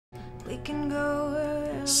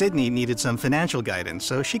Sydney needed some financial guidance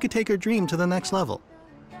so she could take her dream to the next level.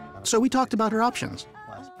 So we talked about her options.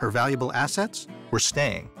 Her valuable assets were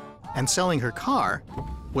staying, and selling her car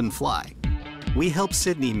wouldn't fly. We helped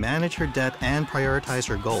Sydney manage her debt and prioritize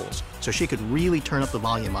her goals so she could really turn up the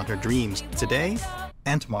volume on her dreams today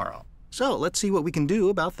and tomorrow. So let's see what we can do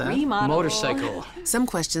about that. Remodel. Motorcycle. Some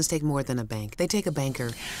questions take more than a bank. They take a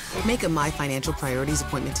banker. Make a My Financial Priorities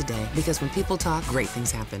appointment today, because when people talk, great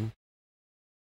things happen.